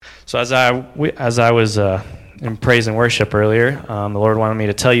So as I was in praise and worship earlier, the Lord wanted me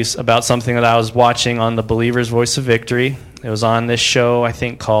to tell you about something that I was watching on the Believer's Voice of Victory. It was on this show, I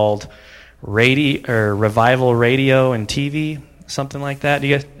think, called Revival Radio and TV, something like that.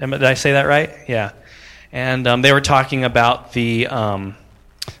 Did I say that right? Yeah. And they were talking about the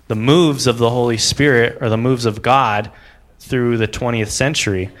moves of the Holy Spirit, or the moves of God, through the 20th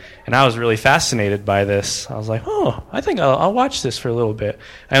century. And I was really fascinated by this. I was like, oh, I think I'll watch this for a little bit.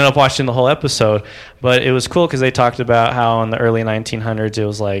 I ended up watching the whole episode, but it was cool because they talked about how in the early 1900s it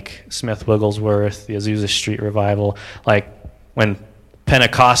was like Smith Wigglesworth, the Azusa Street Revival, like when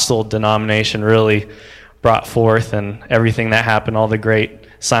Pentecostal denomination really brought forth and everything that happened, all the great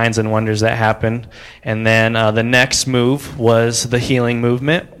signs and wonders that happened. And then the next move was the healing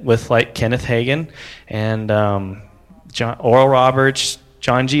movement with like Kenneth Hagin and Oral Roberts,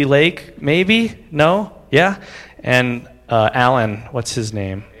 John G. Lake, maybe? No? Yeah? And Allen, what's his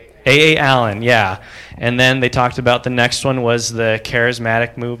name? A. Allen, yeah. And then they talked about the next one was the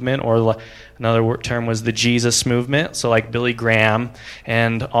charismatic movement, or another term was the Jesus movement, so like Billy Graham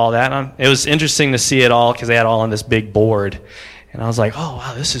and all that. It was interesting to see it all because they had it all on this big board. And I was like, oh,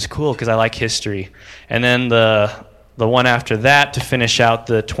 wow, this is cool because I like history. And then the one after that to finish out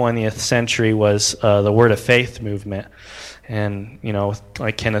the 20th century was the Word of Faith movement. And,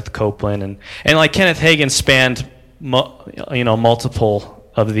 like Kenneth Copeland. And like Kenneth Hagin spanned, multiple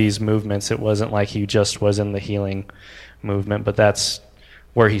of these movements. It wasn't like he just was in the healing movement, but that's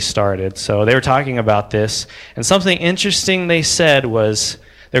where he started. So they were talking about this. And something interesting they said was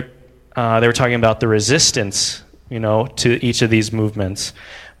they were talking about the resistance, to each of these movements.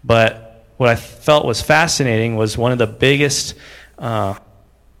 But what I felt was fascinating was one of the biggest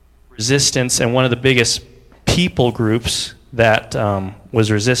resistance and one of the biggest people groups that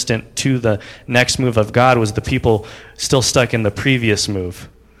was resistant to the next move of God was the people still stuck in the previous move.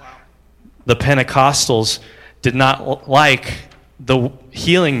 Wow. The Pentecostals did not like the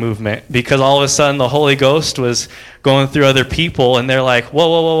healing movement because all of a sudden the Holy Ghost was going through other people, and they're like,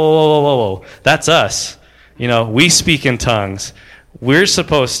 whoa, that's us. We speak in tongues. We're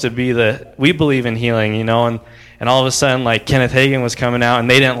supposed to be we believe in healing, and all of a sudden, like Kenneth Hagin was coming out, and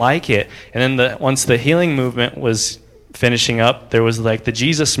they didn't like it. And then once the healing movement was finishing up, there was like the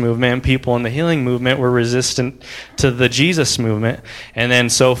Jesus movement, and people in the healing movement were resistant to the Jesus movement, and then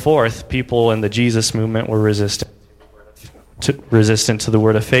so forth. People in the Jesus movement were resistant to the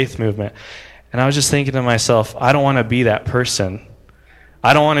Word of Faith movement. And I was just thinking to myself, I don't want to be that person.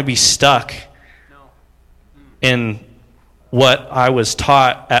 I don't want to be stuck in what I was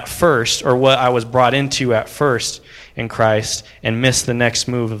taught at first, or what I was brought into at first in Christ, and miss the next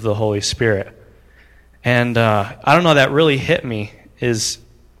move of the Holy Spirit. And I don't know, that really hit me.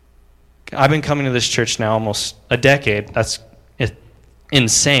 I've been coming to this church now almost a decade. That's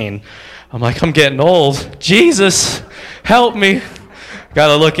insane. I'm like, I'm getting old. Jesus, help me. Got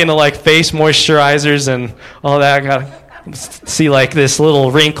to look into like face moisturizers and all that. Got to see like this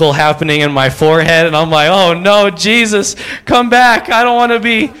little wrinkle happening in my forehead, and I'm like, oh no, Jesus, come back. I don't want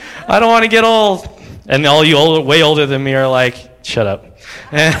to get old. And all you way older than me are like, shut up.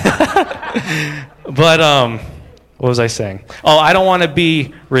 But what was I saying? Oh, I don't want to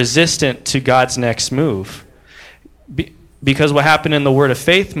be resistant to God's next move. Because what happened in the Word of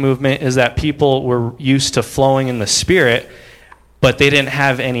Faith movement is that people were used to flowing in the Spirit, but they didn't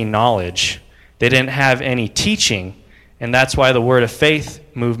have any knowledge. They didn't have any teaching. And that's why the Word of Faith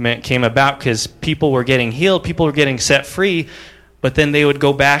movement came about, because people were getting healed, people were getting set free, but then they would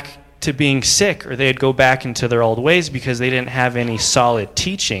go back to being sick, or they'd go back into their old ways because they didn't have any solid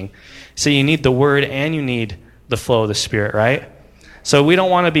teaching. So you need the Word and you need the flow of the Spirit, right? So we don't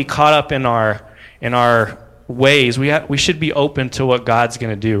want to be caught up in our ways. We should be open to what God's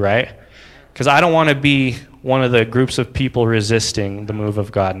going to do, right? Because I don't want to be one of the groups of people resisting the move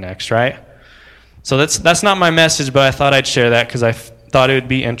of God next, right? So that's not my message, but I thought I'd share that because I thought it would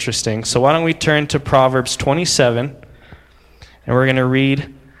be interesting. So why don't we turn to Proverbs 27, and we're going to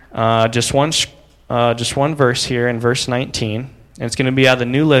read just one verse here in verse 19, and it's going to be out of the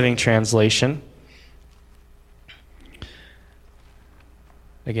New Living Translation.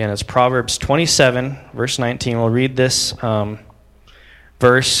 Again, it's Proverbs 27, verse 19. We'll read this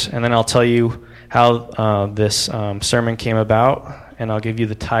verse, and then I'll tell you how this sermon came about, and I'll give you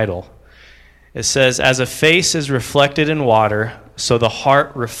the title. It says, as a face is reflected in water, so the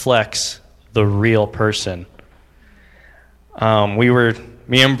heart reflects the real person.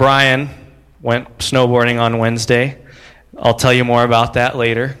 Me and Brian went snowboarding on Wednesday. I'll tell you more about that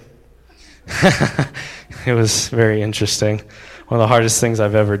later. It was very interesting. One of the hardest things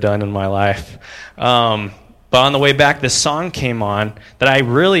I've ever done in my life. But on the way back, this song came on that I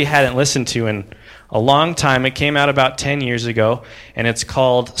really hadn't listened to in a long time. It came out about 10 years ago, and it's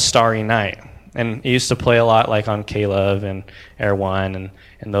called Starry Night. And it used to play a lot like on K-Love and Air One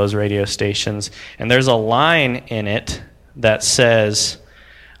and those radio stations. And there's a line in it that says,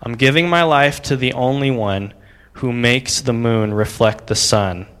 "I'm giving my life to the only one who makes the moon reflect the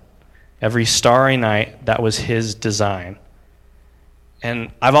sun. Every starry night, that was his design."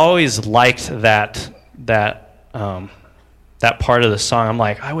 And I've always liked that part of the song. I'm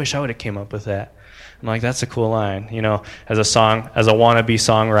like, I wish I would have came up with that. I'm like, that's a cool line. You know, as a wannabe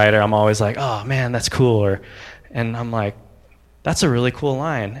songwriter, I'm always like, oh man, that's cool. And I'm like, that's a really cool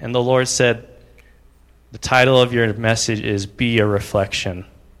line. And the Lord said, the title of your message is "Be a Reflection."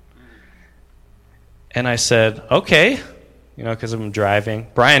 And I said, okay, you know, because I'm driving.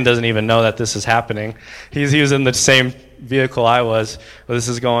 Brian doesn't even know that this is happening. He was in the same vehicle I was. But this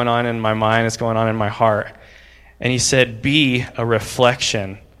is going on in my mind. It's going on in my heart. And he said, "Be a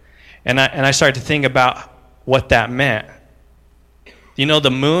reflection." And I started to think about what that meant. You know,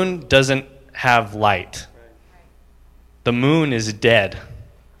 the moon doesn't have light. The moon is dead.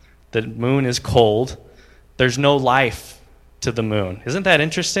 The moon is cold. There's no life to the moon. Isn't that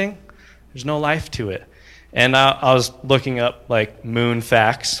interesting? There's no life to it. And I was looking up like moon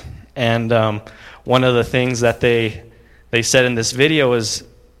facts, and one of the things that they said in this video is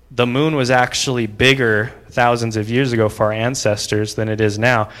the moon was actually bigger thousands of years ago for our ancestors than it is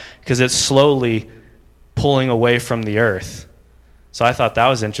now, because it's slowly pulling away from the earth. So I thought that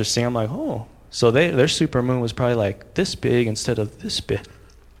was interesting. I'm like, oh, so their supermoon was probably like this big instead of this big.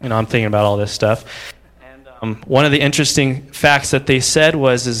 You know, I'm thinking about all this stuff. And one of the interesting facts that they said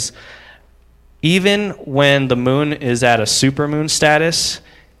is even when the moon is at a supermoon status,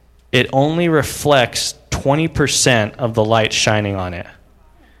 it only reflects 20% of the light shining on it.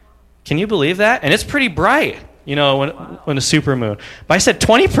 Can you believe that? And it's pretty bright, you know, when a supermoon. But I said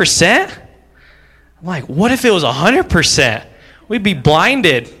 20%? I'm like, what if it was 100%? We'd be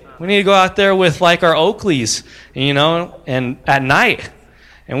blinded. We need to go out there with like our Oakleys, you know, and at night.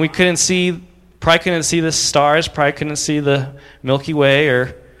 And we probably couldn't see the stars, probably couldn't see the Milky Way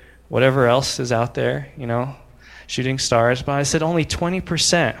or whatever else is out there, you know, shooting stars. But I said only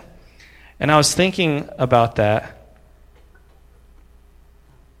 20%. And I was thinking about that.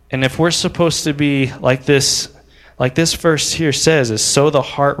 And if we're supposed to be like this verse here says, is so the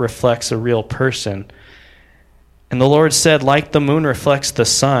heart reflects a real person. And the Lord said, like the moon reflects the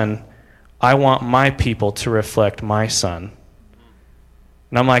sun, I want my people to reflect my son.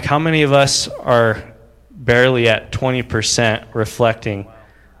 And I'm like, how many of us are barely at 20% reflecting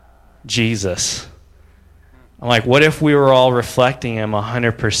Jesus? I'm like, what if we were all reflecting him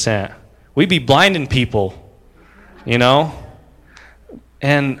 100%? We'd be blinding people, you know?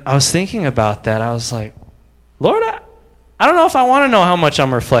 And I was thinking about that. I was like, Lord, I don't know if I want to know how much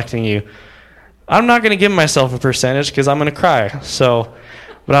I'm reflecting you. I'm not going to give myself a percentage because I'm going to cry.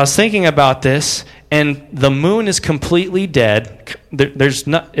 But I was thinking about this, and the moon is completely dead.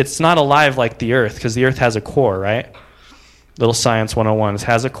 It's not alive like the earth, because the earth has a core, right? Little Science 101. It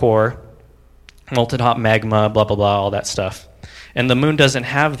has a core, molten hot magma, blah, blah, blah, all that stuff. And the moon doesn't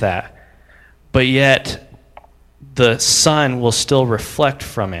have that. But yet the sun will still reflect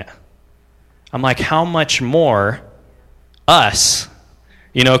from it. I'm like, how much more us,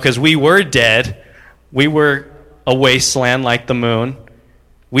 you know, because we were dead. We were a wasteland like the moon.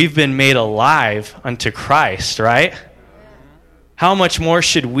 We've been made alive unto Christ, right? How much more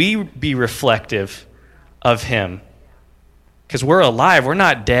should we be reflective of him? Because we're alive. We're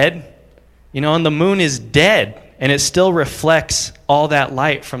not dead. You know, and the moon is dead, and it still reflects all that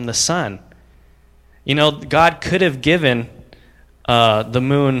light from the sun. You know, God could have given the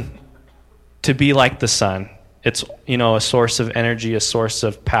moon to be like the sun. It's, you know, a source of energy, a source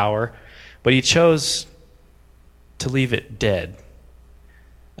of power. But he chose to leave it dead.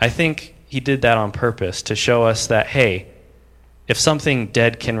 I think he did that on purpose to show us that, hey, if something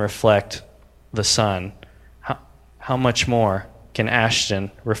dead can reflect the sun, how much more can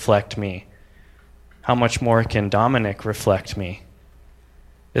Ashton reflect me? How much more can Dominic reflect me?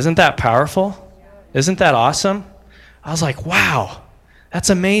 Isn't that powerful? Isn't that awesome? I was like, wow, that's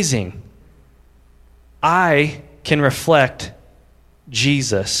amazing. I can reflect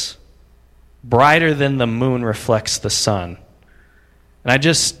Jesus brighter than the moon reflects the sun. And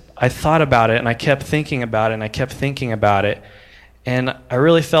I thought about it, and I kept thinking about it, and I kept thinking about it. And I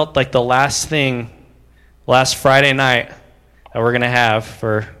really felt like the last Friday night that we're going to have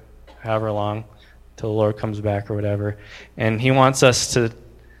for however long, till the Lord comes back or whatever. And he wants us to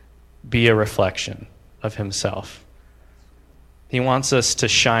be a reflection of himself. He wants us to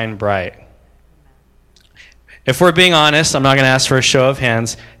shine bright. If we're being honest, I'm not going to ask for a show of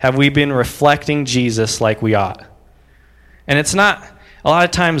hands, have we been reflecting Jesus like we ought? And it's not, a lot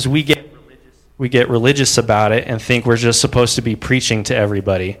of times we get religious about it and think we're just supposed to be preaching to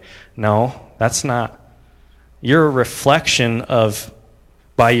everybody. No, that's not. You're a reflection of,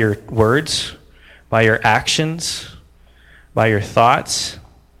 by your words, by your actions, by your thoughts,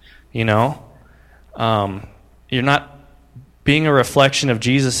 you know. You're not, being a reflection of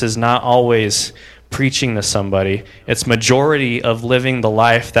Jesus is not always preaching to somebody. It's majority of living the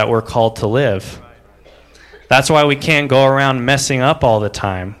life that we're called to live. That's why we can't go around messing up all the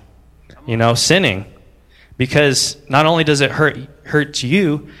time, you know, sinning. Because not only does it hurt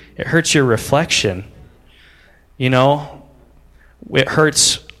you, it hurts your reflection. You know, it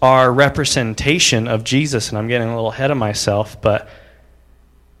hurts our representation of Jesus, and I'm getting a little ahead of myself, but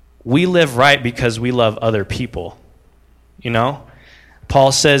we live right because we love other people, you know?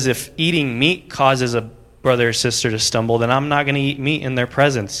 Paul says if eating meat causes a brother or sister to stumble, then I'm not going to eat meat in their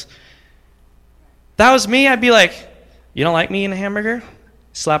presence. If that was me, I'd be like, you don't like me in a hamburger?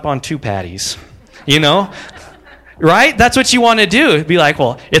 Slap on 2 patties, you know? Right? That's what you want to do. It'd be like,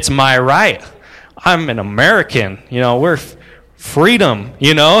 well, it's my right. I'm an American, you know, we're freedom,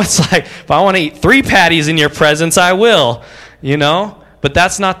 you know? It's like, if I want to eat 3 patties in your presence, I will, you know? But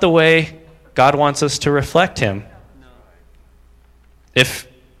that's not the way God wants us to reflect him. If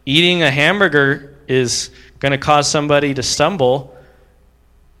eating a hamburger is going to cause somebody to stumble,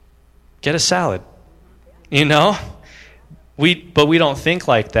 get a salad, you know? But we don't think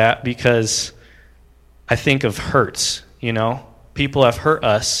like that because I think of hurts, you know? People have hurt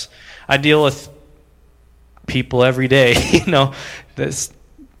us. I deal with people every day, you know?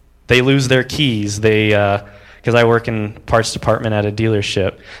 They lose their keys. Because I work in parts department at a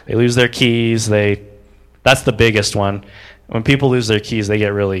dealership. They lose their keys. That's the biggest one. When people lose their keys, they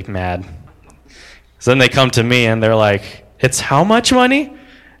get really mad. So then they come to me and they're like, it's how much money?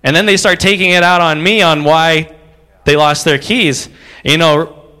 And then they start taking it out on me on why they lost their keys. You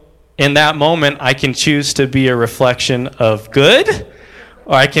know, in that moment, I can choose to be a reflection of good,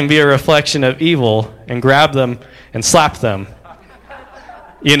 or I can be a reflection of evil and grab them and slap them.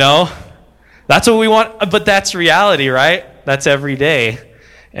 You know? That's what we want, but that's reality, right? That's every day.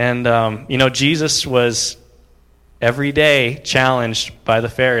 And, you know, Jesus was every day challenged by the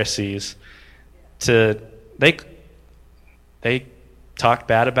Pharisees they talked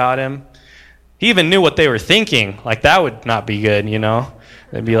bad about him. He even knew what they were thinking. Like, that would not be good, you know?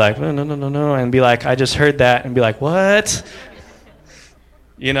 They'd be like, no, and be like, I just heard that, and be like, what?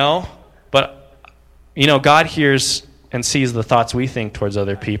 You know? But, you know, God hears and sees the thoughts we think towards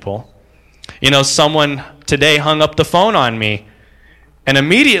other people. You know, someone today hung up the phone on me, and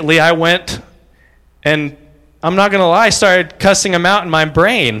immediately I went and, I'm not going to lie, I started cussing him out in my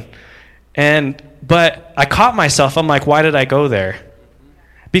brain. But I caught myself. I'm like, why did I go there?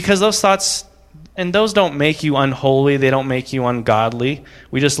 Because those thoughts, and those don't make you unholy. They don't make you ungodly.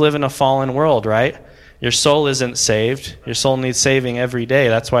 We just live in a fallen world, right? Your soul isn't saved. Your soul needs saving every day.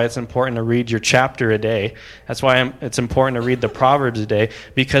 That's why it's important to read your chapter a day. That's why it's important to read the Proverbs a day,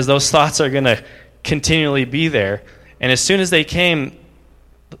 because those thoughts are going to continually be there. And as soon as they came,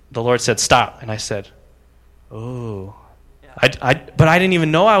 the Lord said, stop. And I said, oh. But I didn't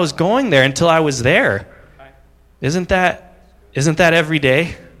even know I was going there until I was there. Isn't that every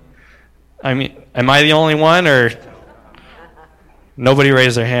day? I mean, am I the only one, or nobody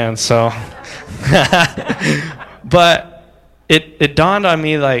raised their hands? So, but it dawned on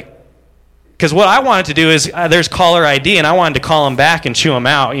me, like, because what I wanted to do is there's caller ID, and I wanted to call him back and chew him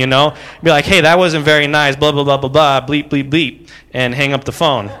out, you know, be like, hey, that wasn't very nice, blah blah blah blah blah, bleep bleep bleep, and hang up the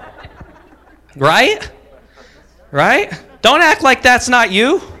phone. Right? Don't act like that's not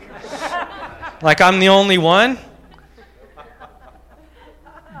you. Like I'm the only one.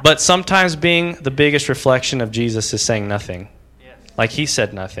 But sometimes being the biggest reflection of Jesus is saying nothing. Like he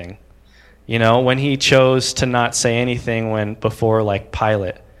said nothing. You know, when he chose to not say anything before like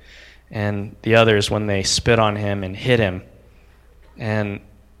Pilate and the others, when they spit on him and hit him. And,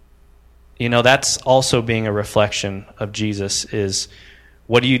 you know, that's also being a reflection of Jesus, is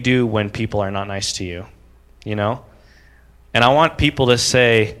what do you do when people are not nice to you? You know? And I want people to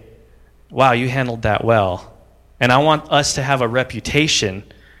say, wow, you handled that well. And I want us to have a reputation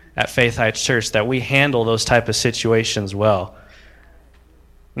at Faith Heights Church that we handle those type of situations well.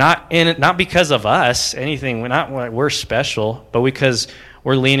 Not because of us, anything, we're special, but because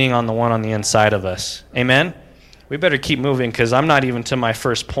we're leaning on the one on the inside of us. Amen? We better keep moving because I'm not even to my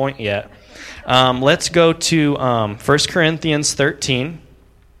first point yet. Let's go to 1 Corinthians 13.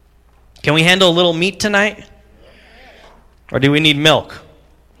 Can we handle a little meat tonight? Or do we need milk?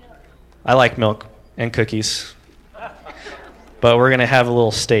 I like milk. and cookies. But we're going to have a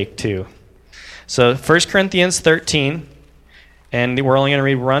little steak too. So 1 Corinthians 13, and we're only going to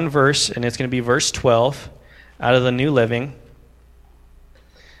read one verse, and it's going to be verse 12 out of the New Living.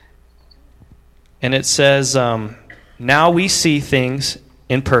 And it says, now we see things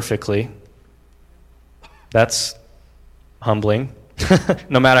imperfectly. That's humbling,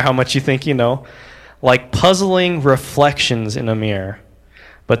 no matter how much you think you know. Like puzzling reflections in a mirror.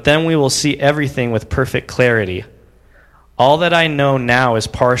 But then we will see everything with perfect clarity. All that I know now is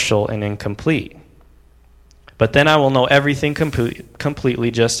partial and incomplete. But then I will know everything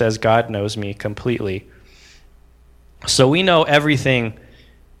completely, just as God knows me completely. So we know everything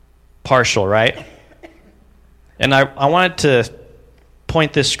partial, right? And I wanted to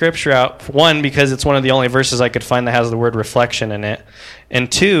point this scripture out, one, because it's one of the only verses I could find that has the word reflection in it.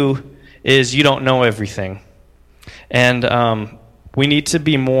 And two, is you don't know everything. And we need to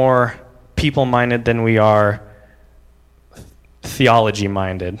be more people-minded than we are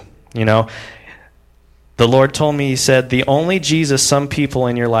theology-minded. You know, the Lord told me, he said, the only Jesus some people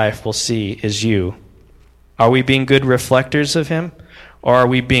in your life will see is you. Are we being good reflectors of him, or are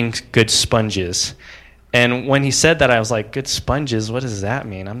we being good sponges? And when he said that, I was like, good sponges? What does that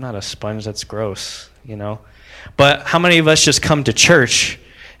mean? I'm not a sponge. That's gross, you know. But how many of us just come to church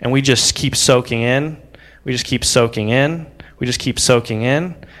and we just keep soaking in? We just keep soaking in. We just keep soaking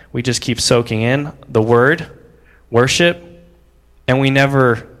in. We just keep soaking in the word, worship, and we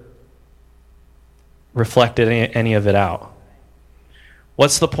never reflected any of it out.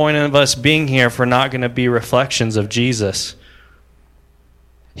 What's the point of us being here if we're not going to be reflections of Jesus?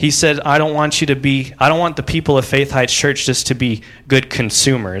 He said, I don't want the people of Faith Heights Church just to be good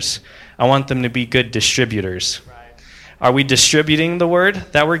consumers. I want them to be good distributors. Right. Are we distributing the word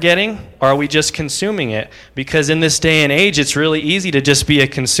that we're getting, or are we just consuming it? Because in this day and age, it's really easy to just be a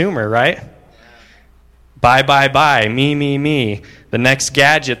consumer, right? Yeah. Buy, me. The next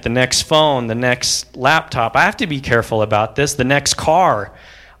gadget, the next phone, the next laptop. I have to be careful about this. The next car.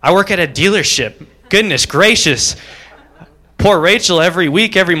 I work at a dealership. Goodness gracious. Poor Rachel, every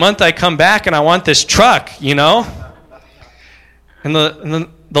week, every month I come back and I want this truck, you know? And the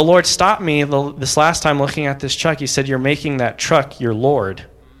Lord stopped me this last time looking at this truck. He said, you're making that truck your Lord.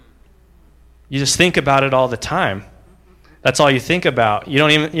 You just think about it all the time. That's all you think about.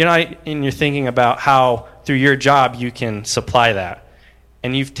 You're thinking about how through your job you can supply that.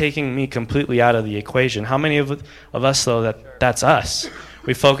 And you've taken me completely out of the equation. How many of us, though, that's us?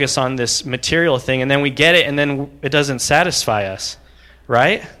 We focus on this material thing, and then we get it, and then it doesn't satisfy us,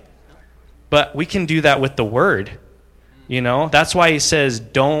 right? But we can do that with the Word, you know? That's why he says,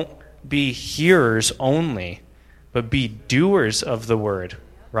 don't be hearers only, but be doers of the Word,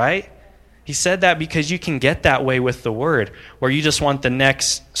 right? He said that because you can get that way with the Word, where you just want the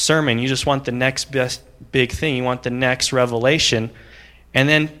next sermon, you just want the next best big thing, you want the next revelation, and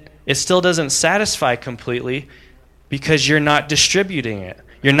then it still doesn't satisfy completely, because you're not distributing it.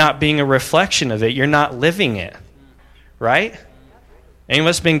 You're not being a reflection of it. You're not living it. Right? Any of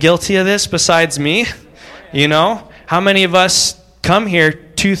us been guilty of this besides me? You know? How many of us come here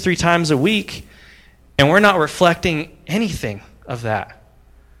 2-3 times a week and we're not reflecting anything of that?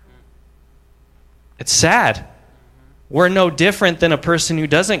 It's sad. We're no different than a person who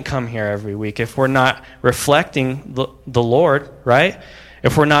doesn't come here every week if we're not reflecting the Lord, right?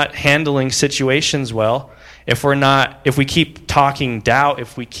 If we're not handling situations well. If we keep talking doubt,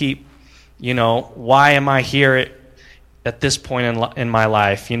 if we keep, why am I here at this point in my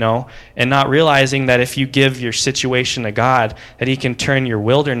life, and not realizing that if you give your situation to God, that he can turn your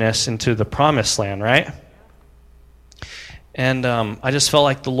wilderness into the promised land, right? And I just felt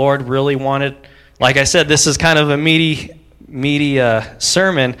like the Lord really wanted, like I said, this is kind of a meaty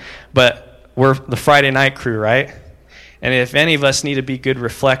sermon, but we're the Friday night crew, right? And if any of us need to be good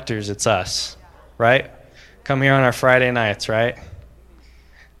reflectors, it's us, right? Come here on our Friday nights, right?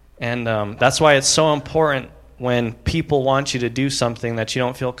 And that's why it's so important when people want you to do something that you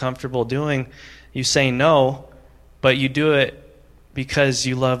don't feel comfortable doing, you say no, but you do it because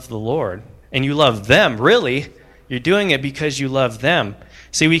you love the Lord. And you love them, really. You're doing it because you love them.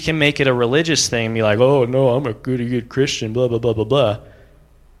 See, we can make it a religious thing and be like, oh, no, I'm a good Christian, blah, blah, blah, blah, blah.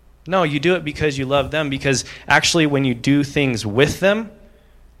 No, you do it because you love them, because actually when you do things with them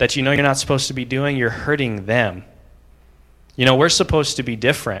that you know you're not supposed to be doing, you're hurting them. We're supposed to be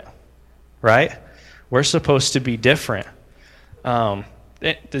different, right? We're supposed to be different. One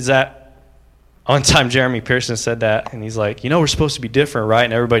time Jeremy Pearson said that, and he's like, we're supposed to be different, right?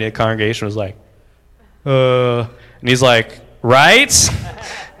 And everybody in the congregation was like, and he's like, right?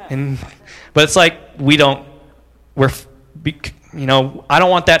 But it's like I don't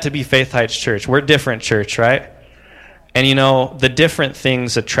want that to be Faith Heights Church. We're a different church, right? And, the different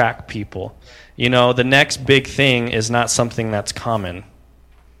things attract people. The next big thing is not something that's common.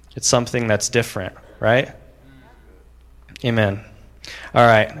 It's something that's different, right? Amen. All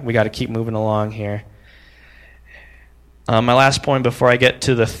right, we got to keep moving along here. My last point before I get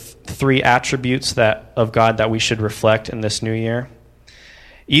to the three attributes of God that we should reflect in this new year.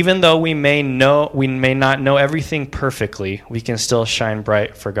 Even though we may not know everything perfectly, we can still shine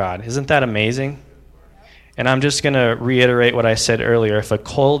bright for God. Isn't that amazing? And I'm just going to reiterate what I said earlier. If a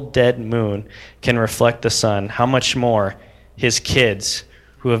cold, dead moon can reflect the sun, how much more his kids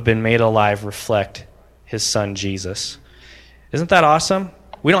who have been made alive reflect his son Jesus? Isn't that awesome?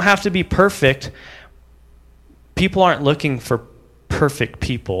 We don't have to be perfect. People aren't looking for perfect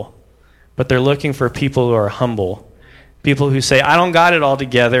people, but they're looking for people who are humble. People who say, I don't got it all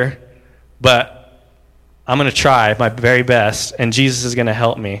together, but I'm going to try my very best, and Jesus is going to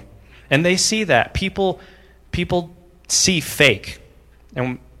help me. And they see that. People see fake,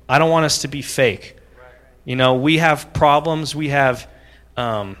 and I don't want us to be fake. We have problems, we have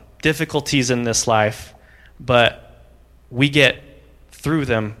difficulties in this life, but we get through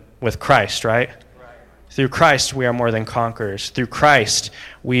them with Christ, right? Through Christ, we are more than conquerors. Through Christ,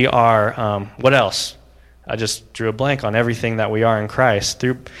 we are, what else? I just drew a blank on everything that we are in Christ.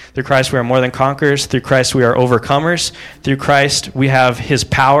 Through Christ, we are more than conquerors. Through Christ, we are overcomers. Through Christ, we have his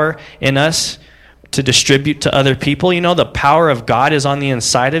power in us to distribute to other people. The power of God is on the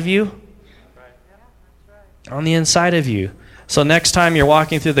inside of you. On the inside of you. So next time you're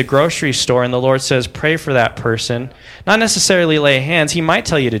walking through the grocery store and the Lord says, pray for that person, not necessarily lay hands. He might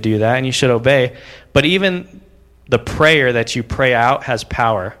tell you to do that, and you should obey. But even the prayer that you pray out has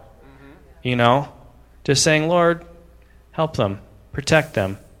power. Just saying, Lord, help them, protect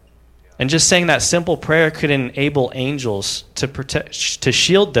them. And just saying that simple prayer could enable angels to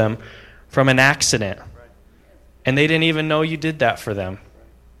shield them from an accident. And they didn't even know you did that for them.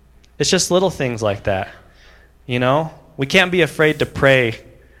 It's just little things like that. We can't be afraid to pray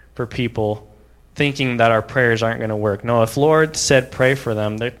for people thinking that our prayers aren't going to work. No, if Lord said pray for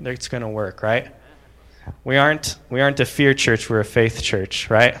them, it's going to work, right? We aren't a fear church, we're a faith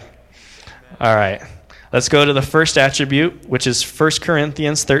church, right? All right. Let's go to the first attribute, which is 1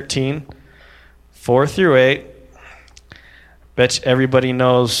 Corinthians 13, 4 through 8. Bet everybody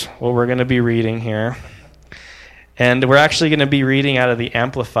knows what we're going to be reading here. And we're actually going to be reading out of the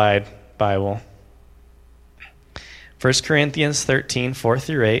Amplified Bible. 1 Corinthians 13, 4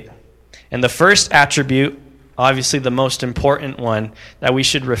 through 8. And the first attribute, obviously the most important one that we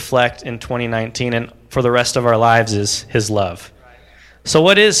should reflect in 2019 and for the rest of our lives, is his love. So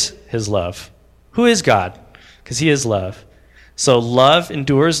what is his love? Who is God? Because he is love. So love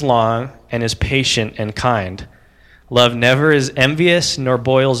endures long and is patient and kind. Love never is envious nor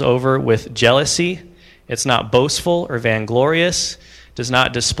boils over with jealousy. It's not boastful or vainglorious. Does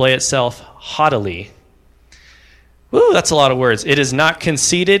not display itself haughtily. Woo, that's a lot of words. It is not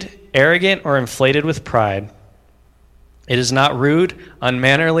conceited, arrogant, or inflated with pride. It is not rude,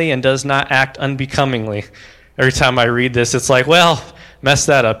 unmannerly, and does not act unbecomingly. Every time I read this, it's like, well, mess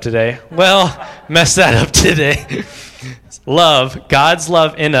that up today. Well, mess that up today. Love, God's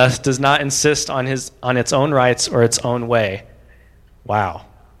love in us, does not insist on its own rights or its own way. Wow.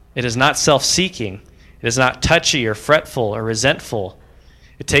 It is not self-seeking. It is not touchy or fretful or resentful.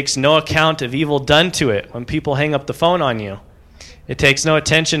 It takes no account of evil done to it when people hang up the phone on you. It takes no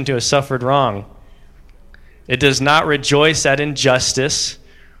attention to a suffered wrong. It does not rejoice at injustice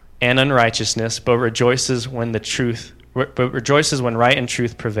and unrighteousness, but rejoices when right and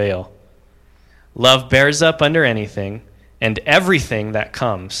truth prevail. Love bears up under anything and everything that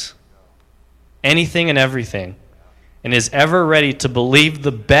comes. Anything and everything. And is ever ready to believe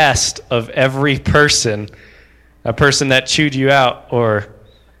the best of every person. A person that chewed you out or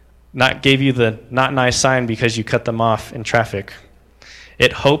not gave you the not nice sign because you cut them off in traffic.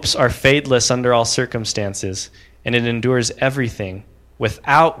 It hopes are fadeless under all circumstances, and it endures everything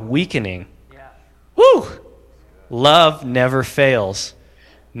without weakening. Yeah. Woo! Love never fails,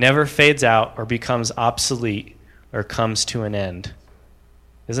 never fades out or becomes obsolete or comes to an end.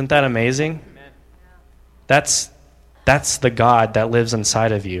 Isn't that amazing? Amen. That's the God that lives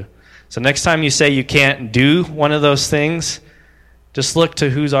inside of you. So next time you say you can't do one of those things, just look to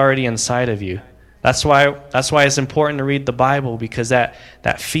who's already inside of you. That's why it's important to read the Bible, because that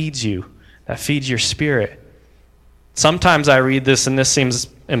feeds you. That feeds your spirit. Sometimes I read this and this seems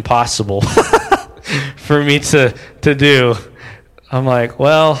impossible for me to do. I'm like,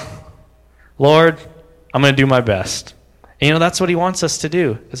 well, Lord, I'm going to do my best. And that's what he wants us to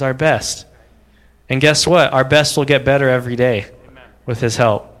do, is our best. And guess what? Our best will get better every day. with his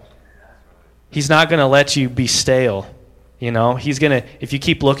help. He's not going to let you be stale. He's going to, if you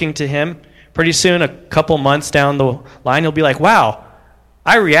keep looking to him, pretty soon, a couple months down the line, you'll be like, wow,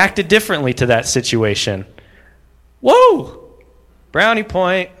 I reacted differently to that situation. Whoa! Brownie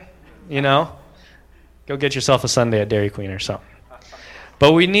point, Go get yourself a sundae at Dairy Queen or something.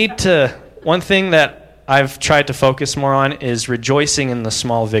 But we need to, one thing that I've tried to focus more on is rejoicing in the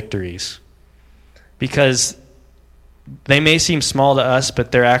small victories. Because they may seem small to us,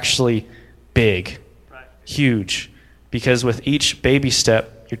 but they're actually big, huge. Because with each baby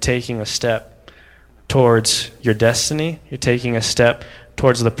step, you're taking a step towards your destiny. You're taking a step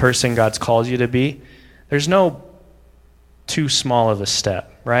towards the person God's called you to be. There's no too small of a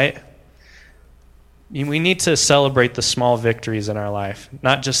step, right? We need to celebrate the small victories in our life,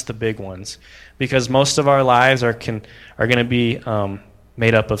 not just the big ones. Because most of our lives are going to be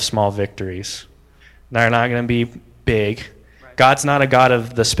made up of small victories. They're not going to be big. God's not a God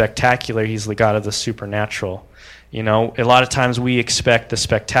of the spectacular. He's the God of the supernatural. A lot of times we expect the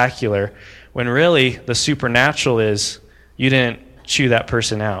spectacular when really the supernatural is you didn't chew that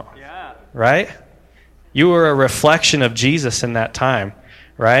person out. Yeah. Right? You were a reflection of Jesus in that time,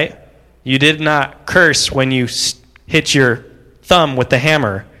 right? You did not curse when you hit your thumb with the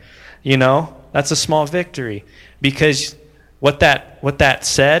hammer. That's a small victory. Because what that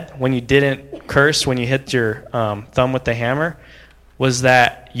said when you didn't curse when you hit your thumb with the hammer was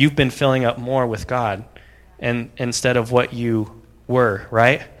that you've been filling up more with God and instead of what you were,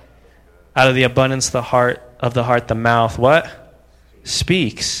 right? Out of the abundance of the heart, the mouth, what?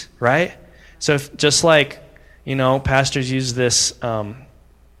 Speaks, right? So just like, pastors use this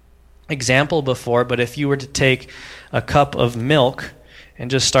example before, but if you were to take a cup of milk and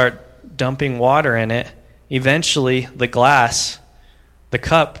just start dumping water in it, eventually the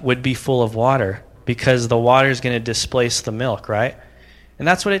cup would be full of water because the water is going to displace the milk, right? And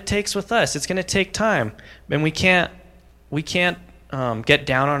that's what it takes with us. It's going to take time. And we can't get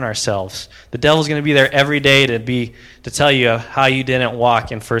down on ourselves. The devil's going to be there every day to tell you how you didn't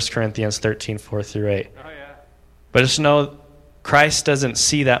walk in 1 Corinthians 13, 4 through 8. Oh, yeah. But just know Christ doesn't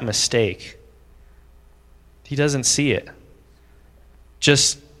see that mistake. He doesn't see it.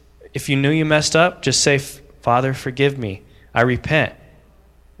 Just, if you knew you messed up, just say, Father, forgive me. I repent.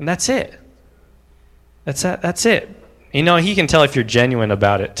 And that's it. That's it. He can tell if you're genuine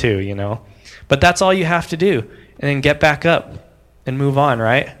about it too, But that's all you have to do. And then get back up and move on,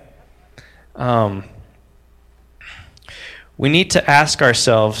 right? We need to ask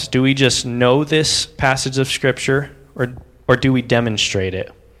ourselves, do we just know this passage of Scripture or do we demonstrate it?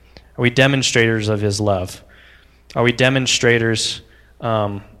 Are we demonstrators of his love? Are we demonstrators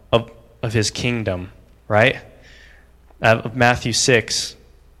of his kingdom, right? Matthew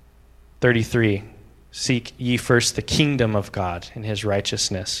 6:33. Seek ye first the kingdom of God and his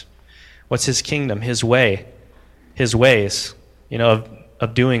righteousness. What's his kingdom? His way. His ways, of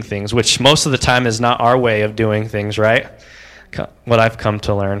doing things, which most of the time is not our way of doing things, right? What I've come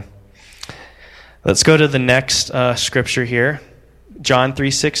to learn. Let's go to the next scripture here. John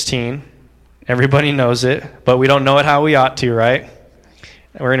 3:16. Everybody knows it, but we don't know it how we ought to, right?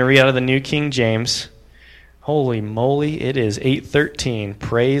 We're going to read out of the New King James. Holy moly, it is 8:13.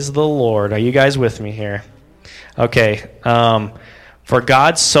 Praise the Lord. Are you guys with me here? Okay. For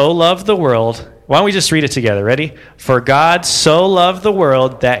God so loved the world. Why don't we just read it together? Ready? For God so loved the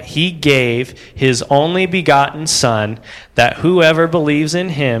world that he gave his only begotten Son, that whoever believes in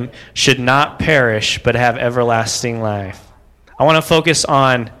him should not perish but have everlasting life. I want to focus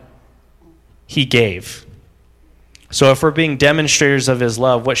on he gave. So if we're being demonstrators of his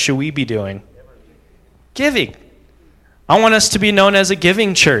love, what should we be doing? Giving. I want us to be known as a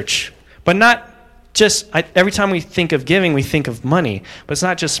giving church, but not just, every time we think of giving, we think of money, but it's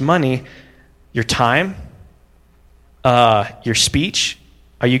not just money. Your time, your speech.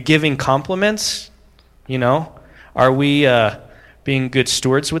 Are you giving compliments? Are we being good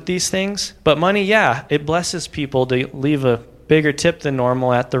stewards with these things? But money, yeah, it blesses people to leave a bigger tip than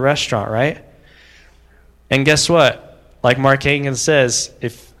normal at the restaurant, right? And guess what? Like Mark Hagen says,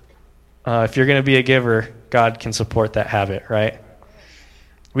 if you're going to be a giver, God can support that habit, right?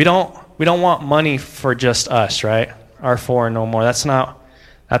 We don't want money for just us, right? Our four and no more. That's not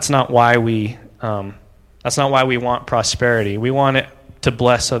why we want prosperity. We want it to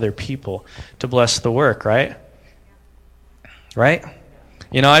bless other people, to bless the work, right? Right?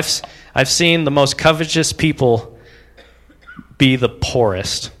 I've seen the most covetous people be the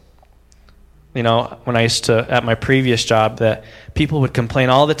poorest. When I used to, at my previous job, that people would complain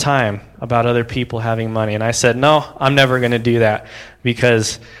all the time about other people having money. And I said, no, I'm never going to do that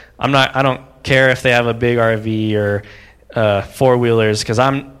because I don't care if they have a big RV or four-wheelers, because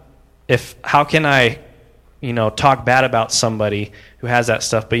how can I, talk bad about somebody who has that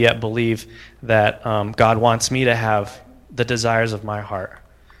stuff, but yet believe that God wants me to have the desires of my heart?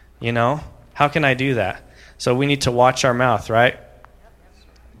 How can I do that? So we need to watch our mouth, right?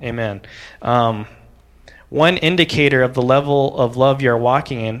 Amen. One indicator of the level of love you're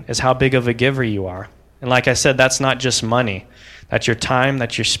walking in is how big of a giver you are. And like I said, that's not just money. That's your time,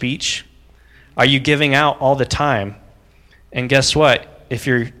 that's your speech. Are you giving out all the time? And guess what? If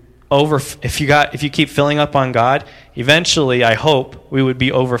you keep filling up on God, eventually, I hope, we would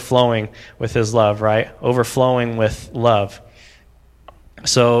be overflowing with his love, right? Overflowing with love.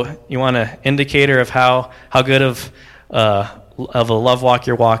 So you want an indicator of how good of a love walk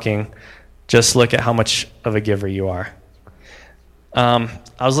you're walking, just look at how much of a giver you are. I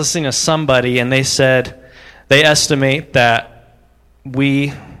was listening to somebody, and they said they estimate that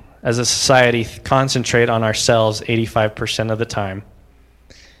we, as a society, concentrate on ourselves 85% of the time,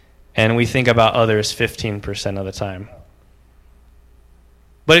 and we think about others 15% of the time.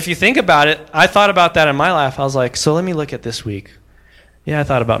 But if you think about it, I thought about that in my life. I was like, so let me look at this week. Yeah, I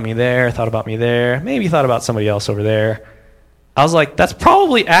thought about me there, I thought about me there, maybe thought about somebody else over there. I was like, that's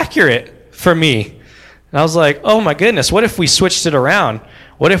probably accurate for me. And I was like, oh my goodness, what if we switched it around?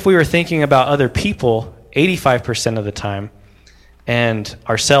 What if we were thinking about other people 85% of the time and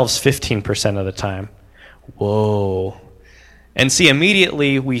ourselves 15% of the time? Whoa. And see,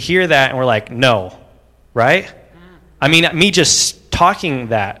 immediately we hear that and we're like, no, right? I mean, me just talking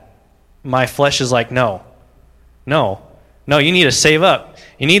that, my flesh is like, no, you need to save up.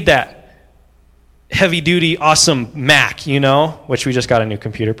 You need that heavy-duty, awesome Mac, which we just got a new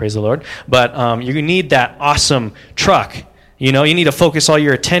computer, praise the Lord. But you need that awesome truck. You need to focus all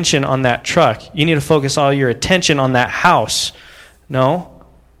your attention on that truck. You need to focus all your attention on that house. No,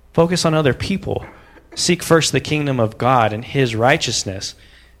 focus on other people. Seek first the kingdom of God and his righteousness,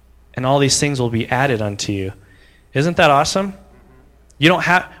 and all these things will be added unto you. Isn't that awesome?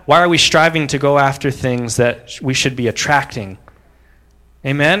 Why are we striving to go after things that we should be attracting?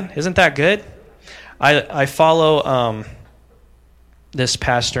 Amen? Isn't that good? I follow this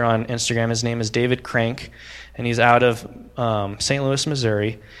pastor on Instagram. His name is David Crank, and he's out of St. Louis,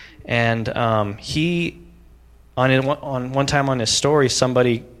 Missouri. And he, on one time on his story,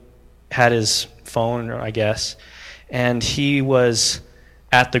 somebody had his phone, I guess, and he was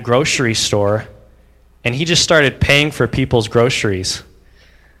at the grocery store, and he just started paying for people's groceries.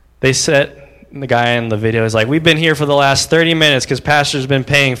 They said, the guy in the video is like, we've been here for the last 30 minutes because pastor's been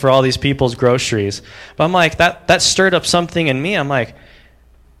paying for all these people's groceries. But I'm like, that stirred up something in me. I'm like,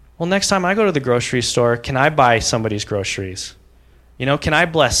 well, next time I go to the grocery store, can I buy somebody's groceries? Can I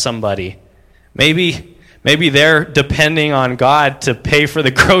bless somebody? Maybe they're depending on God to pay for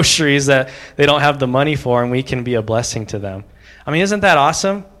the groceries that they don't have the money for, and we can be a blessing to them. I mean, isn't that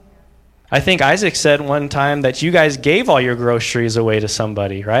awesome? I think Isaac said one time that you guys gave all your groceries away to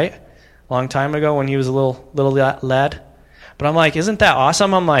somebody, right? Long time ago when he was a little lad. But I'm like, isn't that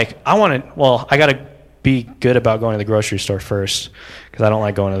awesome? I'm like, I got to be good about going to the grocery store first, because I don't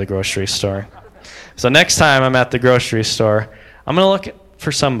like going to the grocery store. So next time I'm at the grocery store, I'm going to look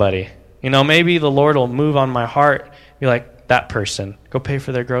for somebody. Maybe the Lord will move on my heart, be like, that person, go pay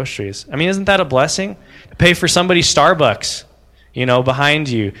for their groceries. I mean, isn't that a blessing? Pay for somebody's Starbucks, behind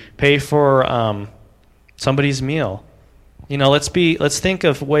you. Pay for somebody's meal. Let's think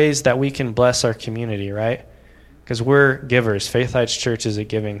of ways that we can bless our community, right? Because we're givers. Faith Heights Church is a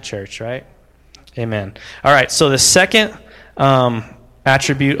giving church, right? Amen. All right, so the second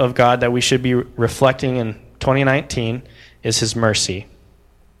attribute of God that we should be reflecting in 2019 is his mercy.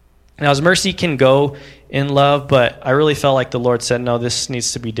 Now, his mercy can go in love, but I really felt like the Lord said, no, this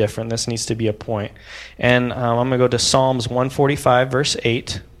needs to be different. This needs to be a point. And I'm going to go to Psalms 145, verse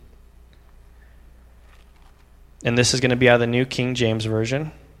 8. And this is going to be out of the New King James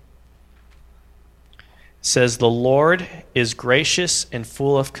Version. It says, the Lord is gracious and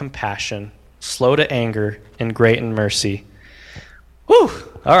full of compassion, slow to anger, and great in mercy. Whew!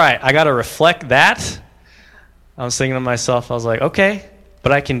 All right, I got to reflect that. I was thinking to myself, I was like, okay,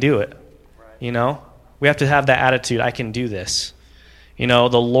 but I can do it. We have to have that attitude, I can do this. The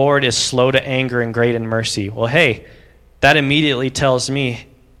Lord is slow to anger and great in mercy. Well, hey, that immediately tells me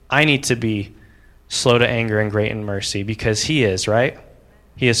I need to be slow to anger and great in mercy, because he is, right?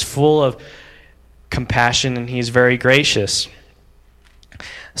 He is full of compassion and he's very gracious.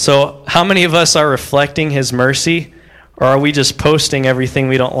 So how many of us are reflecting his mercy, or are we just posting everything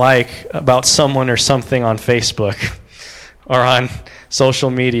we don't like about someone or something on Facebook or on social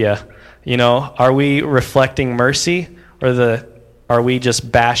media? Are we reflecting mercy, or are we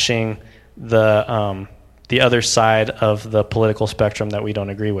just bashing the the other side of the political spectrum that we don't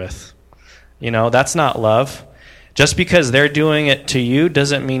agree with. That's not love. Just because they're doing it to you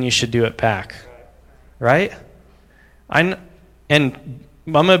doesn't mean you should do it back. Right? And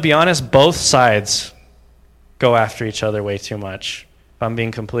I'm going to be honest, both sides go after each other way too much, if I'm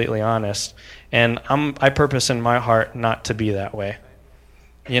being completely honest. And I purpose in my heart not to be that way.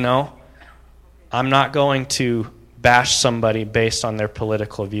 I'm not going to bash somebody based on their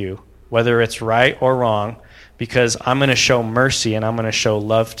political view, whether it's right or wrong, because I'm going to show mercy and I'm going to show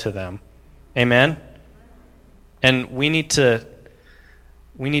love to them. Amen? And we need to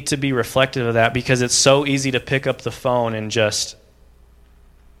be reflective of that, because it's so easy to pick up the phone and just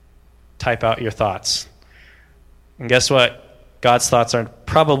type out your thoughts. And guess what? God's thoughts are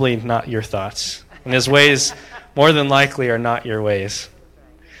probably not your thoughts. And his ways, more than likely, are not your ways.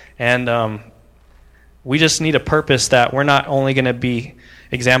 And we just need a purpose that we're not only going to be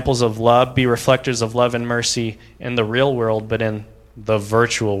examples of love, be reflectors of love and mercy in the real world, but in the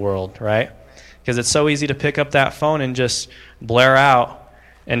virtual world, right? Because it's so easy to pick up that phone and just blare out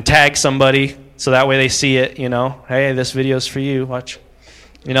and tag somebody so that way they see it, Hey, this video's for you. Watch.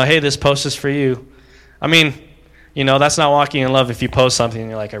 Hey, this post is for you. I mean, that's not walking in love if you post something and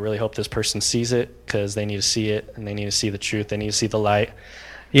you're like, I really hope this person sees it because they need to see it and they need to see the truth. They need to see the light.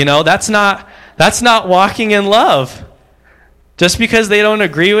 That's not walking in love. Just because they don't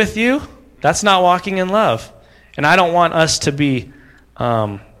agree with you, that's not walking in love. And I don't want us to be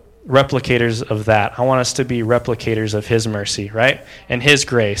replicators of that. I want us to be replicators of his mercy, right? And his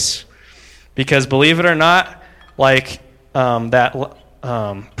grace. Because believe it or not, like that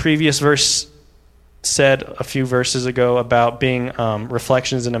previous verse said a few verses ago about being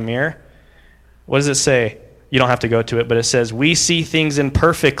reflections in a mirror. What does it say? You don't have to go to it, but it says, we see things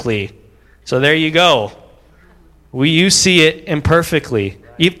imperfectly. So there you go. You see it imperfectly.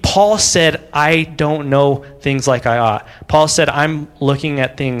 Paul said, I don't know things like I ought. Paul said, I'm looking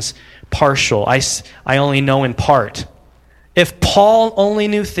at things partial. I only know in part. If Paul only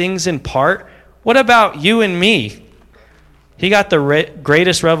knew things in part, what about you and me? He got the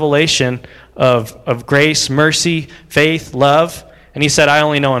greatest revelation of grace, mercy, faith, love, and he said, I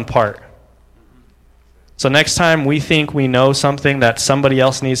only know in part. So next time we think we know something that somebody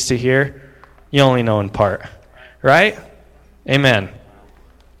else needs to hear, you only know in part. Right? Amen.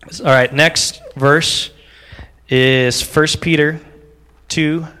 All right, next verse is 1 Peter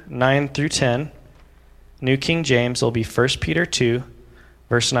 2, 9 through 10. New King James will be 1 Peter 2,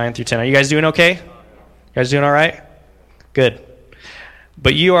 verse 9 through 10. Are you guys doing okay? You guys doing all right? Good.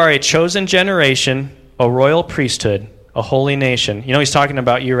 But you are a chosen generation, a royal priesthood, a holy nation. He's talking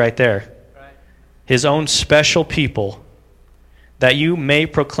about you right there. His own special people, that you may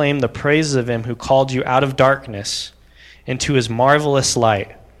proclaim the praises of him who called you out of darkness into his marvelous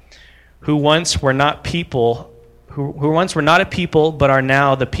light, who once were not people, who once were not a people, but are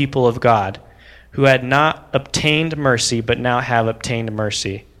now the people of God, who had not obtained mercy, but now have obtained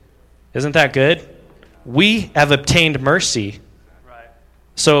mercy. Isn't that good? We have obtained mercy. Right.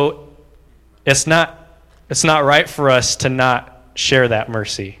 So it's not right for us to not share that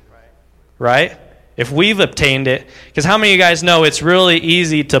mercy. Right? If we've obtained it, because how many of you guys know it's really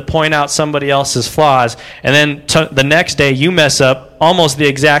easy to point out somebody else's flaws, and then the next day you mess up almost the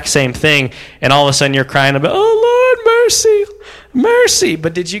exact same thing, and all of a sudden you're crying about, oh Lord, mercy, mercy.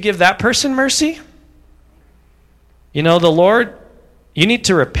 But did you give that person mercy? The Lord, you need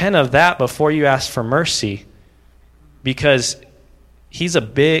to repent of that before you ask for mercy, because he's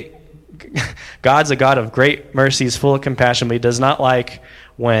God's a God of great mercy, he's full of compassion, but he does not like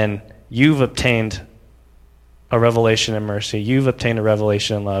when you've obtained a revelation in mercy, you've obtained a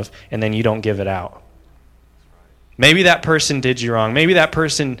revelation in love, and then you don't give it out. Maybe that person did you wrong. Maybe that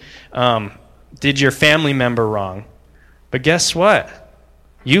person did your family member wrong. But guess what?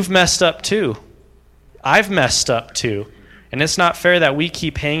 You've messed up too. I've messed up too. And it's not fair that we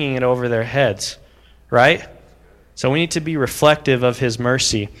keep hanging it over their heads, right? So we need to be reflective of his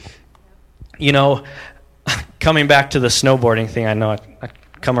mercy. Coming back to the snowboarding thing, I know I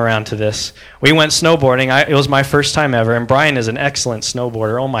come around to this. We went snowboarding. It was my first time ever, and Brian is an excellent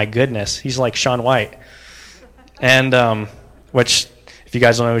snowboarder. Oh my goodness, he's like Shaun White. And which, if you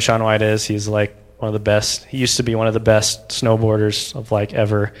guys don't know who Shaun White is, he's like one of the best. He used to be one of the best snowboarders of like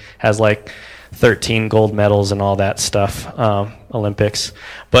ever. Has like 13 gold medals and all that stuff, Olympics.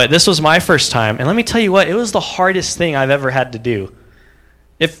 But this was my first time, and let me tell you what, it was the hardest thing I've ever had to do.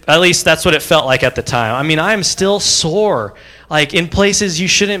 At least that's what it felt like at the time. I mean, I'm still sore. Like, in places you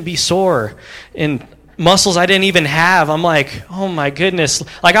shouldn't be sore. In muscles I didn't even have. I'm like, oh my goodness.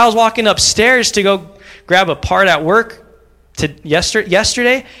 Like, I was walking upstairs to go grab a part at work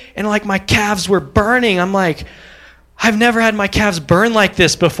yesterday, and like my calves were burning. I'm like, I've never had my calves burn like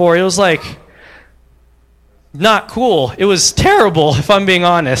this before. It was like not cool. It was terrible, if I'm being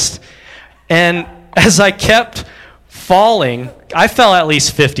honest. And as I kept falling, I fell at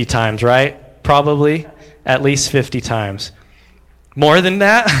least 50 times, right? Probably at least 50 times. More than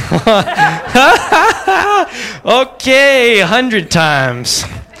that? Okay, 100 times.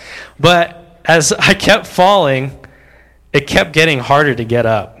 But as I kept falling, it kept getting harder to get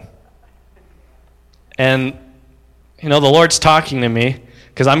up. And, the Lord's talking to me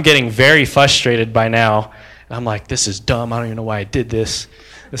because I'm getting very frustrated by now. And I'm like, this is dumb. I don't even know why I did this.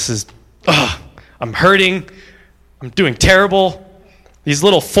 I'm hurting. I'm doing terrible. These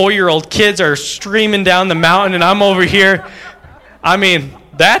little 4-year-old kids are streaming down the mountain, and I'm over here. I mean,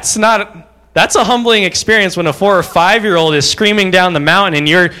 that's a humbling experience when a 4 or 5-year-old is screaming down the mountain and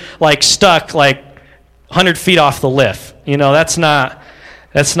you're like stuck like 100 feet off the lift. That's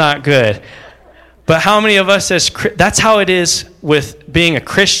not good. But how many of us that's how it is with being a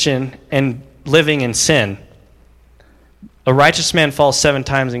Christian and living in sin. A righteous man falls 7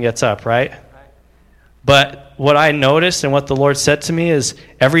 times and gets up, right? But what I noticed and what the Lord said to me is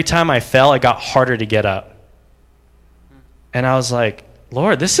every time I fell, it got harder to get up. And I was like,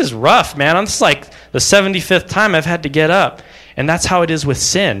 Lord, this is rough, man. This is like the 75th time I've had to get up. And that's how it is with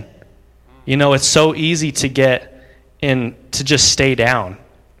sin. It's so easy to get in, to just stay down.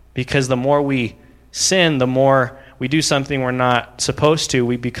 Because the more we sin, the more we do something we're not supposed to,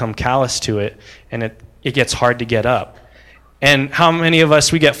 we become callous to it. And it gets hard to get up. And how many of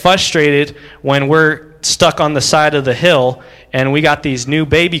us, we get frustrated when we're stuck on the side of the hill and we got these new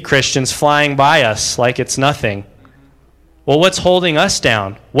baby Christians flying by us like it's nothing. Well, what's holding us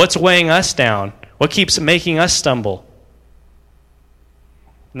down? What's weighing us down? What keeps making us stumble?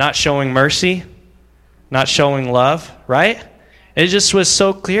 Not showing mercy, not showing love, right? It just was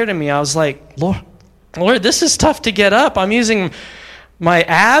so clear to me. I was like, Lord, this is tough to get up. I'm using my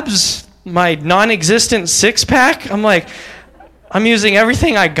abs, my non-existent six-pack. I'm using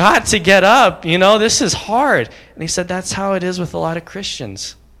everything I got to get up. This is hard. And he said, that's how it is with a lot of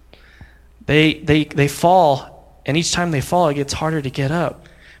Christians. They fall. And each time they fall, it gets harder to get up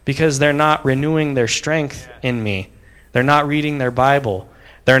because they're not renewing their strength in me. They're not reading their Bible.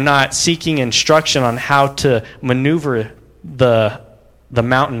 They're not seeking instruction on how to maneuver the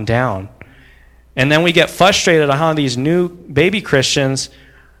mountain down. And then we get frustrated on how these new baby Christians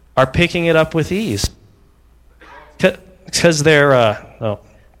are picking it up with ease. It's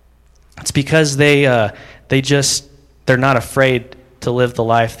because they're not afraid to live the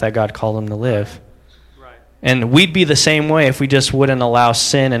life that God called them to live. And we'd be the same way if we just wouldn't allow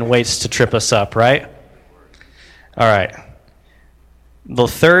sin and weights to trip us up, right? All right. The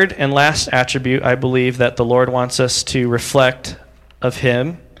third and last attribute I believe that the Lord wants us to reflect of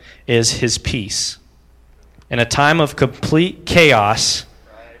him is his peace. In a time of complete chaos,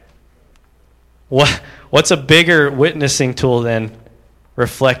 what's a bigger witnessing tool than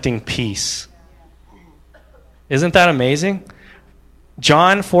reflecting peace? Isn't that amazing?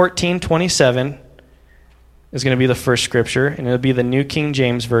 John 14:27 is going to be the first scripture, and it'll be the New King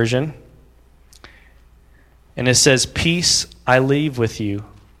James Version. And it says, "Peace I leave with you,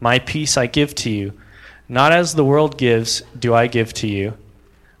 my peace I give to you. Not as the world gives, do I give to you.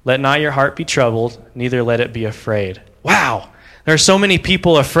 Let not your heart be troubled, neither let it be afraid." Wow! There are so many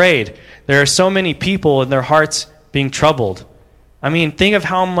people afraid. There are so many people in their hearts being troubled. I mean, think of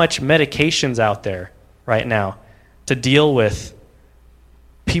how much medication's out there right now to deal with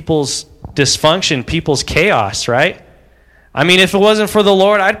people's dysfunction, people's chaos, right? I mean, if it wasn't for the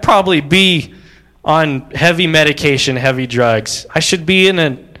Lord, I'd probably be on heavy medication, heavy drugs. I should be in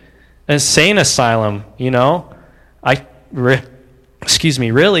an insane asylum, really.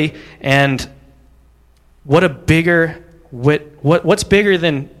 And what's bigger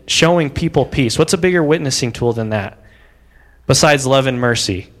than showing people peace? What's a bigger witnessing tool than that? Besides love and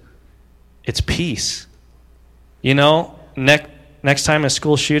mercy, it's peace. Next time a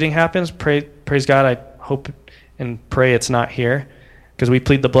school shooting happens, praise God, I hope and pray it's not here, because we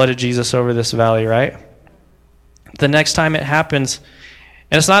plead the blood of Jesus over this valley, right? The next time it happens,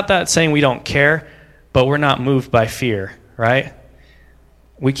 and it's not that saying we don't care, but we're not moved by fear, right?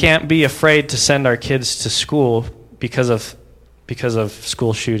 We can't be afraid to send our kids to school because of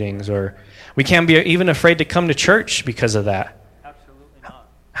school shootings, or we can't be even afraid to come to church because of that. Absolutely not.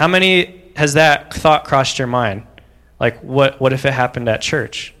 How many has that thought crossed your mind? Like, what if it happened at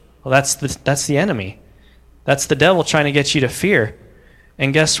church? Well, that's the enemy. That's the devil trying to get you to fear.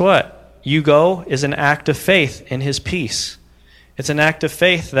 And guess what? You go is an act of faith in his peace. It's an act of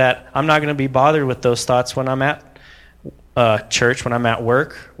faith that I'm not going to be bothered with those thoughts when I'm at church, when I'm at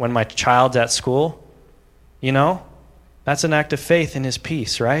work, when my child's at school, that's an act of faith in his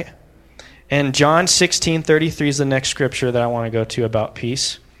peace, right? And John 16:33 is the next scripture that I want to go to about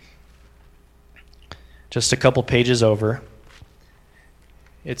peace. Just a couple pages over.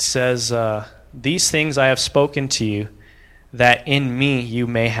 It says, these things I have spoken to you, that in me you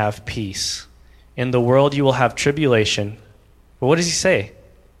may have peace. In the world you will have tribulation. But what does he say?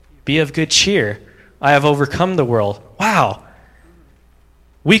 Be of good cheer. I have overcome the world. Wow.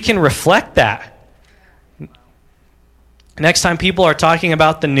 We can reflect that. Next time people are talking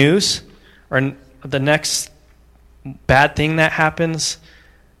about the news or the next bad thing that happens,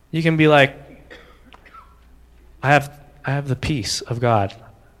 you can be like, I have the peace of God.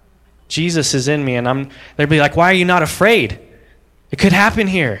 Jesus is in me, and they'd be like, why are you not afraid? It could happen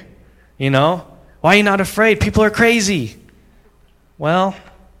here. Why are you not afraid? People are crazy. Well,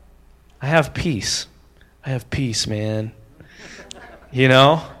 I have peace. I have peace, man.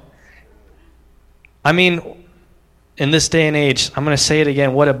 I mean, in this day and age, I'm going to say it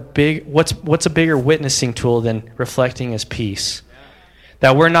again, what's a bigger witnessing tool than reflecting his peace?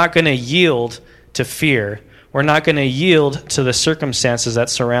 That we're not going to yield to fear. We're not going to yield to the circumstances that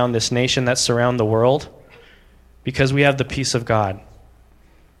surround this nation, that surround the world, because we have the peace of God.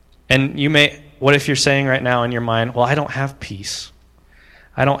 And what if you're saying right now in your mind, well, I don't have peace.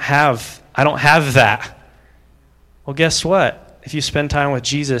 I don't have that. Well, guess what? If you spend time with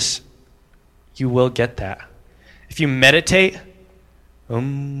Jesus, you will get that. If you meditate,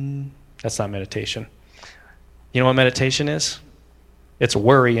 that's not meditation. You know what meditation is? It's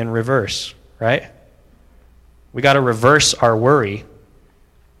worry in reverse, right? We got to reverse our worry.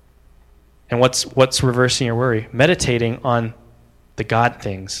 And what's reversing your worry? Meditating on the God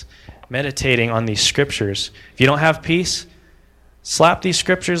things. Meditating on these scriptures. If you don't have peace, slap these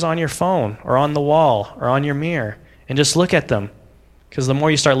scriptures on your phone or on the wall or on your mirror and just look at them. Because the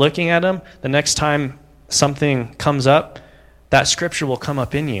more you start looking at them, the next time something comes up, that scripture will come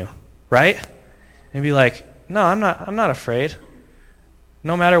up in you, right? And be like, no, I'm not afraid.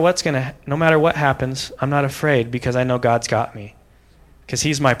 No matter what happens, I'm not afraid because I know God's got me. Because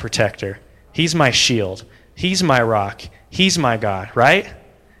he's my protector. He's my shield. He's my rock. He's my God, right? And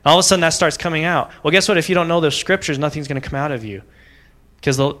all of a sudden that starts coming out. Well, guess what? If you don't know those scriptures, nothing's going to come out of you.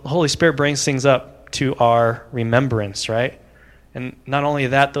 Because the Holy Spirit brings things up to our remembrance, right? And not only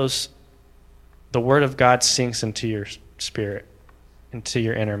that, the Word of God sinks into your spirit, into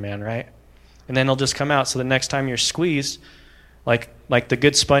your inner man, right? And then it'll just come out. So the next time you're squeezed, like the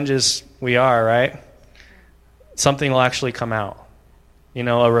good sponges we are, right? Something will actually come out.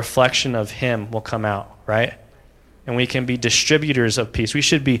 A reflection of him will come out, right? And we can be distributors of peace. We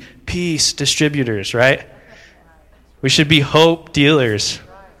should be peace distributors, right? We should be hope dealers,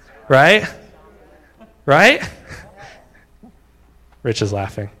 right? Right? Rich is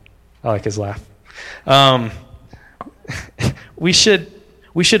laughing. I like his laugh. We should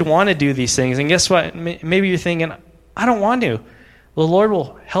want to do these things. And guess what? Maybe you're thinking, I don't want to. Well, the Lord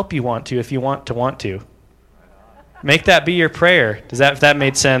will help you want to if you want to. Make that be your prayer. If that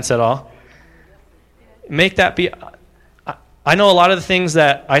made sense at all? Make that be. I know a lot of the things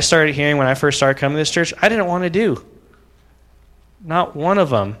that I started hearing when I first started coming to this church, I didn't want to do. Not one of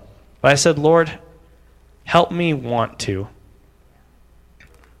them. But I said, Lord, help me want to.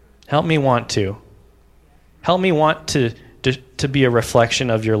 Help me want to. Help me want to be a reflection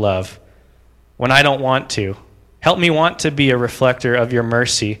of your love when I don't want to. Help me want to be a reflector of your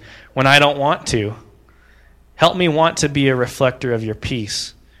mercy when I don't want to. Help me want to be a reflector of your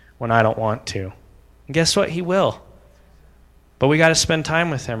peace when I don't want to. And guess what? He will. But we got to spend time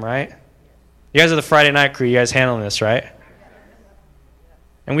with him, right? You guys are the Friday night crew. You guys handling this, right?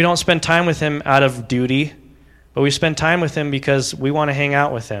 And we don't spend time with him out of duty, but we spend time with him because we want to hang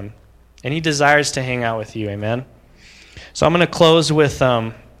out with him. And he desires to hang out with you, amen? So I'm going to close with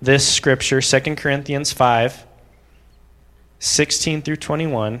this scripture, 2 Corinthians 5, 16 through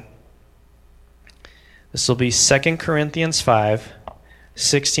 21. This will be 2 Corinthians 5,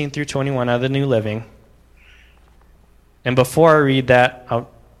 16 through 21 out of the New Living. And before I read that,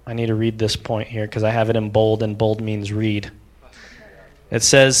 I need to read this point here because I have it in bold, and bold means read. It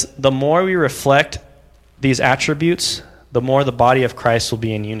says, the more we reflect these attributes, the more the body of Christ will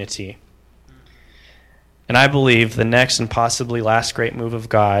be in unity. And I believe the next and possibly last great move of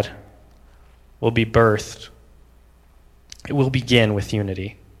God will be birthed. It will begin with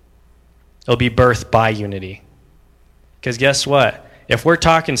unity. It'll be birthed by unity. Because guess what? If we're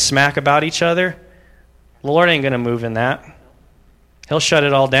talking smack about each other, the Lord ain't going to move in that. He'll shut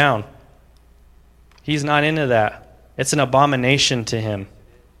it all down. He's not into that. It's an abomination to him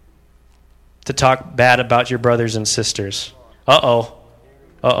to talk bad about your brothers and sisters.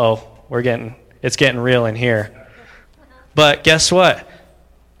 It's getting real in here. But guess what?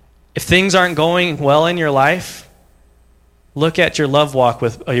 If things aren't going well in your life, look at your love walk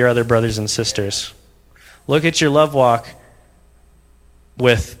with your other brothers and sisters. Look at your love walk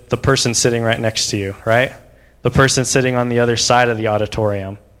with the person sitting right next to you, right? The person sitting on the other side of the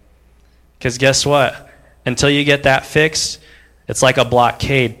auditorium. Because guess what? Until you get that fixed, it's like a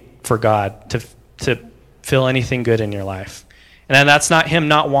blockade for God to feel anything good in your life. And then that's not him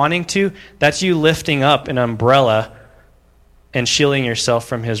not wanting to. That's you lifting up an umbrella and shielding yourself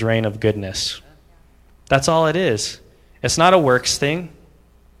from his reign of goodness. That's all it is. It's not a works thing.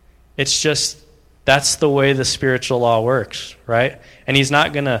 It's just, that's the way the spiritual law works, right? And he's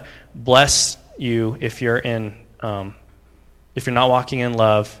not going to bless you if you're if you're not walking in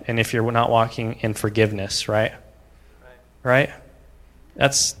love and if you're not walking in forgiveness, right? Right?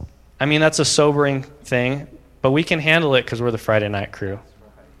 That's a sobering thing, but we can handle it because we're the Friday night crew.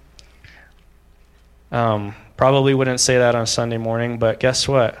 Probably wouldn't say that on Sunday morning, but guess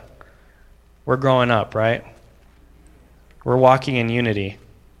what? We're growing up, right? We're walking in unity.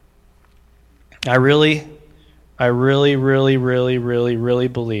 I really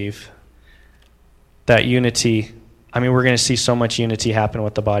believe that unity, we're going to see so much unity happen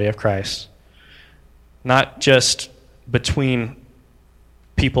with the body of Christ. Not just between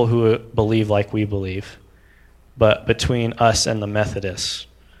people who believe like we believe, but between us and the Methodists,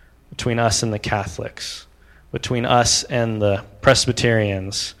 between us and the Catholics, between us and the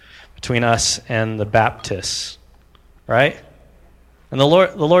Presbyterians, between us and the Baptists, right? And the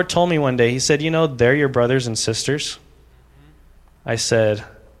Lord told me one day, he said, they're your brothers and sisters. I said,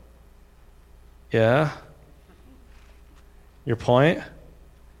 yeah. Your point?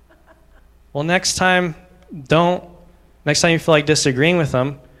 Well, next time you feel like disagreeing with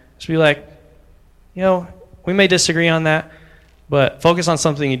them, just be like, we may disagree on that, but focus on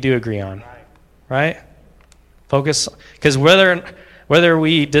something you do agree on, right? Focus, because whether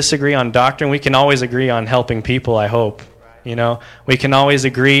we disagree on doctrine, we can always agree on helping people, I hope. We can always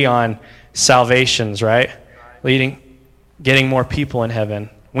agree on salvations, right? Getting more people in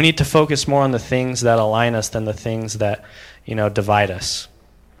heaven. We need to focus more on the things that align us than the things that, divide us.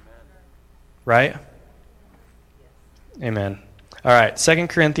 Right? Amen. All right, 2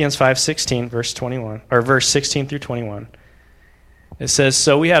 Corinthians 5:16, verse 21, or verse 16 through 21. It says,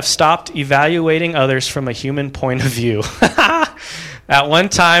 "So we have stopped evaluating others from a human point of view." At one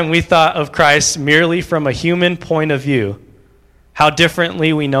time, we thought of Christ merely from a human point of view. How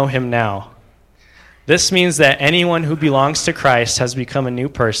differently we know him now. This means that anyone who belongs to Christ has become a new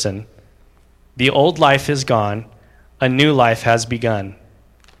person. The old life is gone. A new life has begun.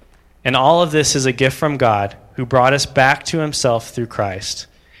 And all of this is a gift from God, who brought us back to himself through Christ.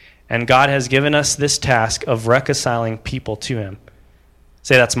 And God has given us this task of reconciling people to him.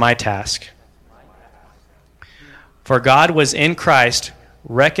 Say, that's my task. For God was in Christ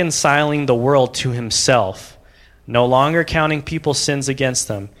reconciling the world to himself, no longer counting people's sins against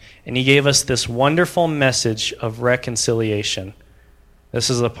them. And he gave us this wonderful message of reconciliation.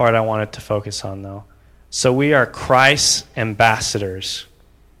 This is the part I wanted to focus on, though. So we are Christ's ambassadors.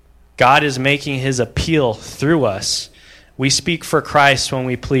 God is making his appeal through us. We speak for Christ when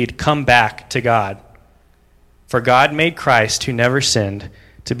we plead, "Come back to God." For God made Christ, who never sinned,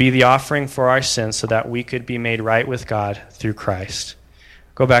 to be the offering for our sins so that we could be made right with God through Christ.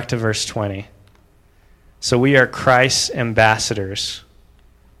 Go back to verse 20. So we are Christ's ambassadors.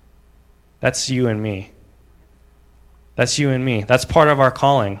 That's you and me. That's you and me. That's part of our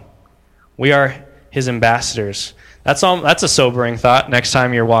calling. We are his ambassadors. That's a sobering thought next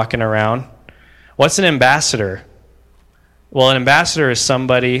time you're walking around. What's an ambassador? Well, an ambassador is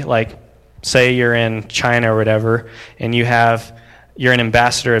somebody, like, say you're in China or whatever, and you're an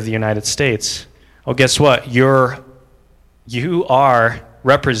ambassador of the United States. Well, guess what? You are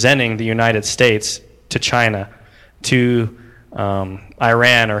representing the United States to China, to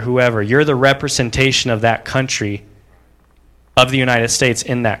Iran or whoever. You're the representation of that country, of the United States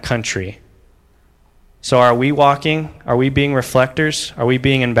in that country. So are we being reflectors? Are we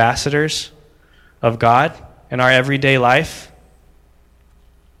being ambassadors of God in our everyday life?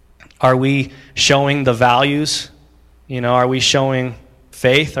 Are we showing the values? Are we showing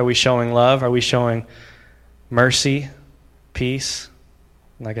faith? Are we showing love? Are we showing mercy, peace?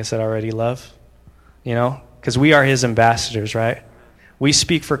 Like I said already, love. Because we are his ambassadors, right? We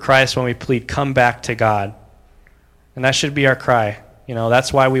speak for Christ when we plead, "Come back to God." And that should be our cry.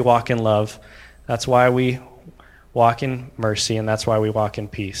 That's why we walk in love. That's why we walk in mercy, and that's why we walk in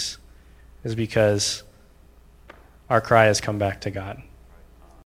peace, is because our cry is, "Come back to God."